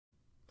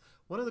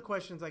One of the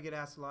questions I get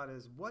asked a lot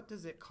is, what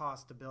does it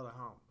cost to build a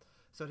home?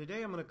 So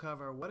today I'm going to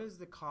cover what is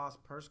the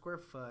cost per square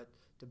foot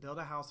to build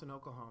a house in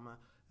Oklahoma,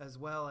 as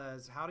well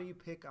as how do you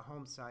pick a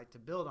home site to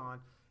build on,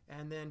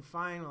 and then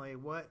finally,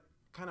 what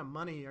kind of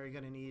money are you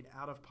going to need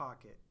out of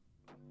pocket?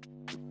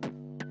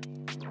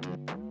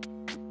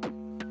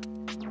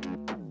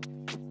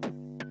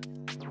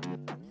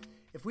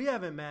 If we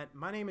haven't met,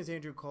 my name is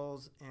Andrew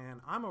Coles,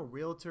 and I'm a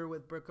realtor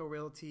with Brickell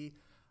Realty.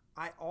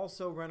 I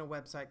also run a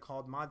website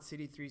called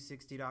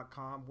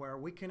modcity360.com where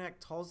we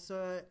connect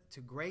Tulsa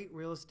to great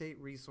real estate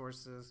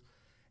resources.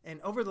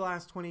 And over the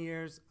last 20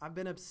 years, I've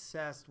been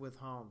obsessed with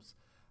homes.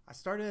 I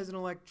started as an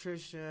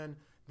electrician,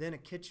 then a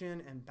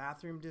kitchen and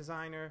bathroom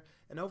designer.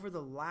 And over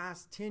the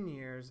last 10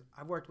 years,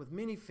 I've worked with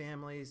many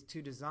families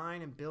to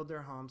design and build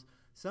their homes,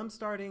 some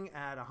starting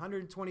at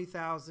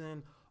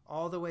 $120,000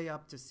 all the way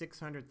up to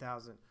 $600,000.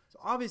 So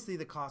obviously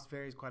the cost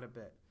varies quite a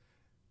bit.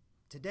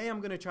 Today I'm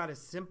going to try to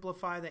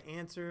simplify the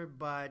answer,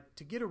 but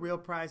to get a real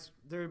price,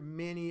 there are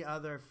many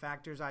other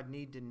factors I'd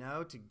need to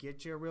know to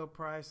get you a real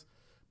price.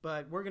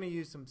 But we're going to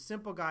use some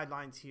simple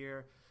guidelines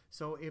here.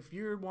 So if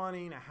you're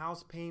wanting a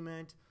house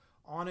payment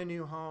on a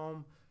new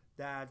home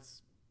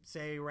that's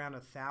say around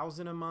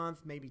 $1,000 a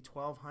month, maybe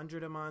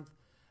 $1,200 a month,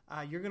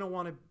 you're going to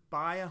want to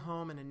buy a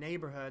home in a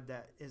neighborhood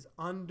that is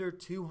under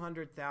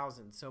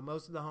 $200,000. So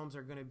most of the homes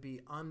are going to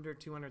be under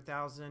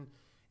 $200,000,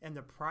 and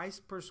the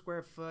price per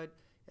square foot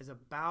is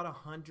about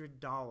 $100.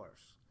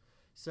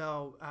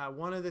 So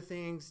one of the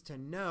things to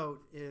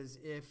note is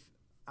if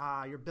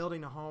you're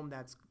building a home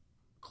that's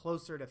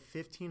closer to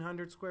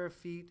 1,500 square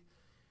feet,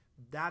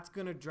 that's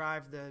going to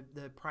drive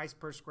the price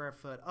per square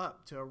foot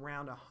up to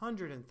around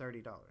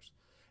 $130.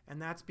 And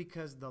that's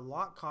because the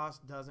lot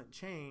cost doesn't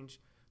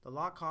change. The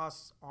lot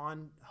costs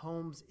on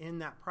homes in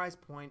that price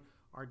point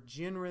are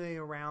generally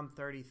around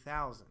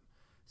 $30,000.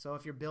 So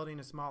if you're building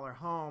a smaller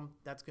home,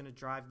 that's going to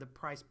drive the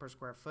price per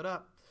square foot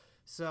up.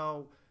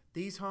 So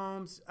these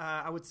homes,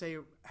 I would say,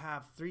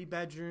 have 3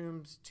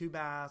 bedrooms, 2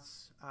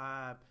 baths.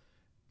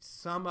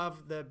 Some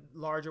of the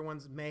larger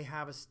ones may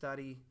have a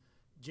study,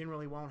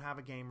 generally won't have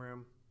a game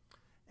room.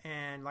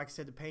 And like I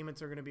said, the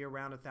payments are going to be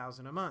around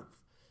 $1,000 a month.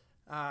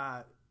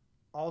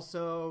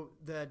 Also,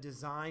 the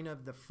design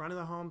of the front of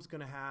the home is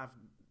going to have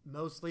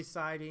mostly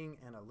siding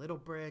and a little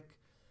brick,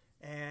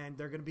 and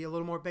they're going to be a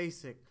little more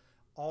basic.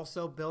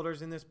 Also,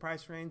 builders in this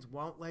price range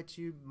won't let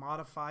you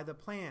modify the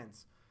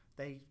plans.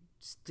 They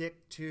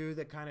stick to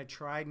the kind of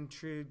tried and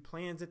true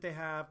plans that they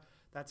have.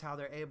 That's how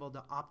they're able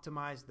to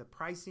optimize the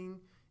pricing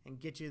and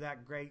get you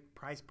that great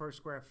price per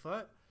square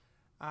foot,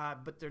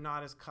 but they're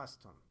not as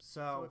custom.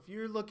 So if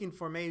you're looking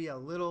for maybe a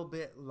little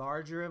bit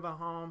larger of a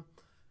home,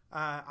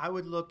 I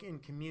would look in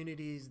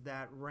communities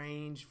that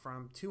range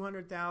from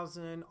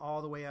 $200,000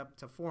 all the way up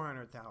to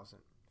 $400,000.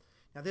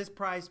 Now this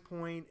price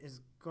point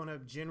is going to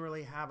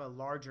generally have a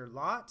larger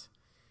lot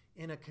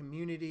in a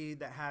community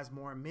that has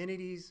more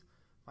amenities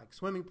like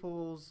swimming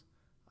pools,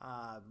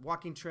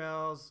 walking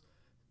trails,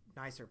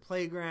 nicer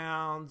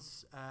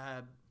playgrounds,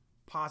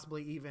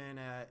 possibly even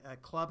a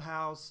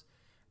clubhouse,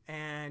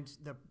 and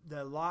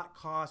the lot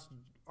costs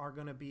are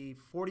going to be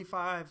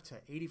 $45,000 to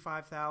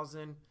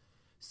 $85,000.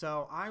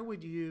 So I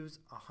would use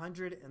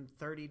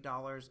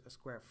 $130 a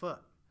square foot.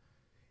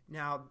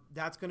 Now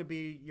that's going to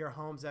be your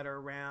homes that are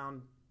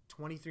around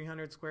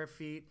 2,300 square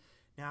feet.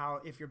 Now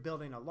if you're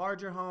building a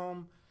larger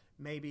home,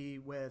 maybe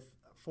with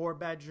 4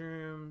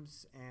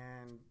 bedrooms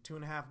and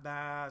 2.5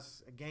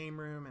 baths, a game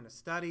room, and a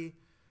study,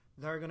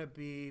 they're going to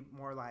be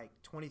more like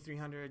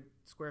 2,300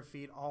 square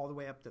feet all the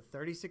way up to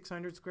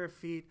 3,600 square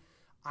feet.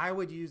 I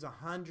would use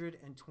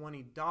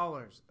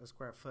 $120 a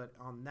square foot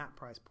on that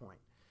price point.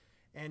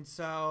 And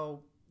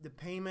so the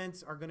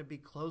payments are going to be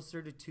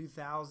closer to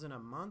 $2,000 a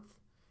month.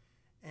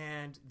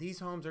 And these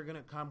homes are going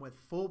to come with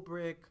full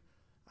brick,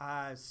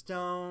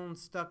 stone,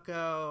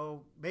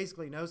 stucco,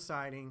 basically no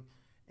siding.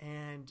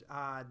 And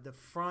the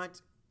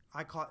front,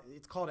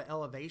 it's called an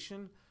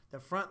elevation. The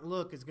front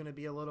look is going to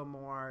be a little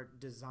more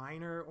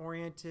designer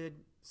oriented.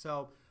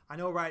 So I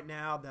know right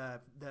now the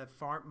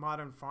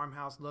modern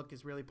farmhouse look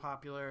is really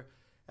popular,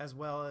 as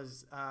well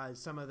as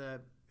some of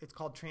it's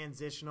called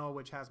transitional,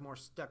 which has more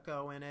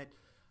stucco in it.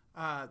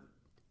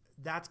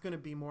 That's going to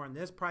be more in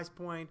this price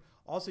point.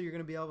 Also, you're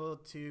going to be able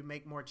to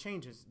make more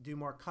changes, do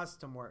more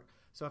custom work.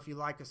 So if you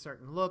like a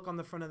certain look on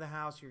the front of the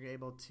house, you're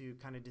able to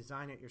kind of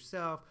design it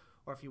yourself.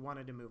 Or if you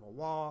wanted to move a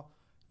wall,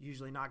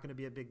 usually not going to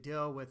be a big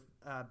deal with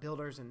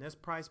builders in this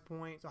price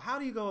point. So how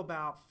do you go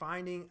about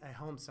finding a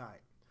home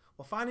site?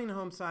 Well, finding a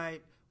home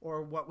site,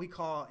 or what we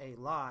call a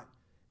lot,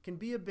 can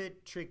be a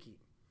bit tricky.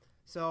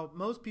 So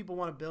most people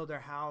want to build their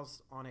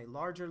house on a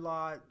larger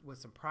lot with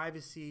some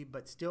privacy,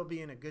 but still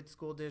be in a good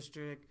school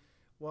district.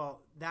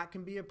 Well, that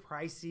can be a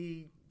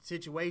pricey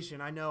situation.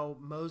 I know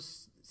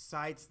most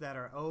sites that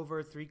are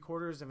over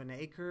 3/4 of an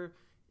acre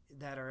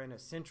that are in a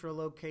central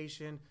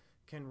location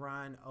can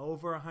run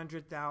over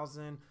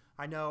 $100,000.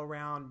 I know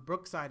around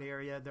Brookside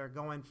area, they're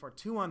going for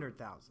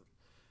 $200,000.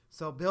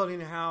 So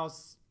building a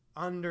house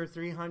under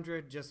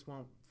 300 just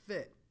won't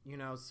fit,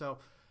 So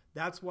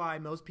that's why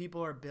most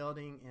people are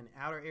building in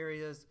outer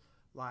areas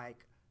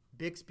like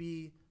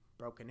Bixby,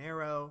 Broken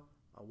Arrow,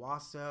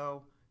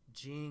 Owasso,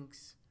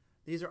 Jinx.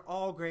 These are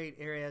all great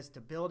areas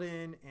to build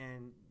in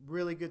and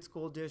really good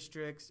school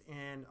districts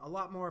and a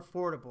lot more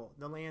affordable.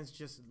 The land's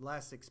just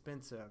less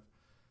expensive.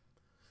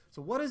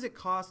 So what does it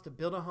cost to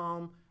build a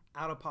home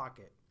out of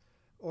pocket?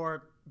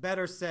 Or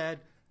better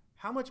said,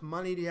 how much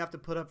money do you have to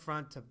put up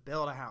front to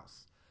build a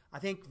house? I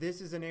think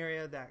this is an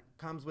area that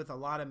comes with a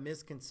lot of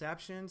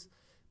misconceptions.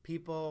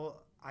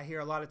 People, I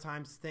hear a lot of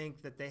times,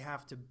 think that they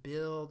have to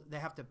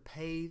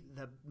pay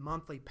the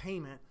monthly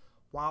payment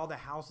while the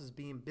house is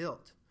being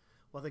built.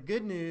 Well, the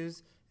good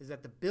news is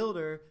that the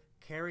builder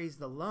carries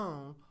the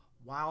loan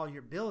while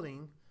you're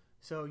building,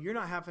 so you're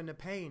not having to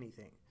pay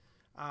anything.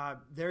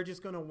 They're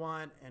just going to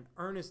want an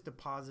earnest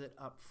deposit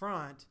up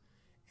front,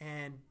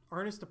 and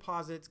earnest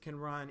deposits can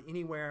run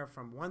anywhere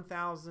from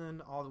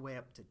 $1,000 all the way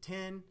up to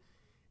 $10,000.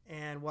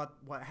 And what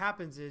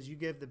happens is you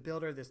give the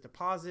builder this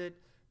deposit,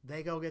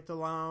 they go get the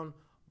loan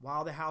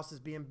while the house is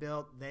being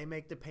built, they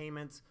make the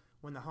payments.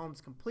 When the home's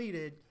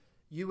completed,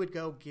 you would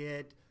go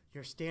get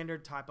your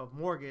standard type of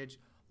mortgage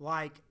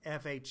like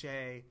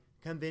FHA,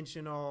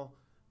 conventional,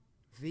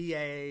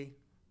 VA,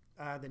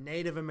 the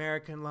Native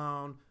American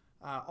loan.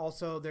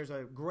 Also, there's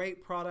a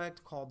great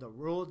product called the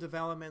Rural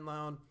Development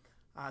Loan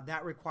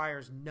that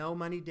requires no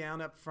money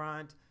down up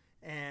front.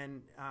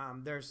 And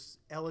there's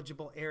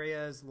eligible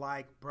areas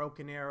like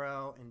Broken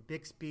Arrow and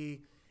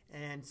Bixby.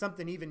 And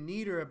something even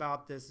neater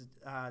about this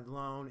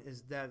loan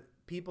is that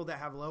people that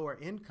have lower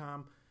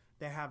income,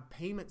 they have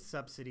payment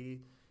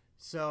subsidy.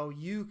 So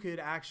you could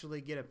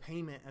actually get a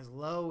payment as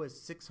low as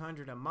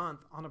 $600 a month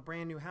on a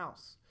brand new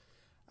house.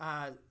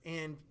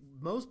 And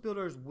most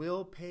builders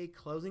will pay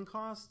closing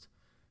costs.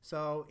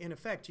 So in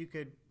effect, you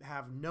could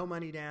have no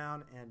money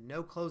down and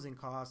no closing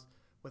costs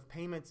with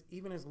payments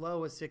even as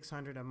low as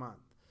 $600 a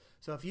month.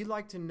 So if you'd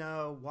like to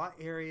know what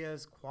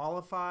areas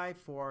qualify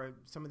for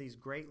some of these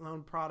great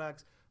loan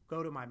products,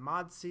 go to my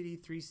Mod City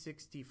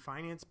 360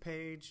 finance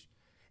page.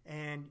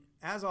 And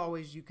as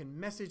always, you can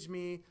message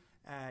me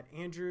at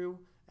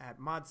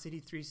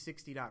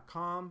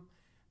andrew@modcity360.com.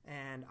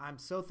 And I'm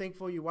so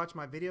thankful you watched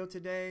my video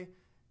today.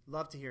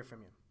 Love to hear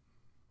from you.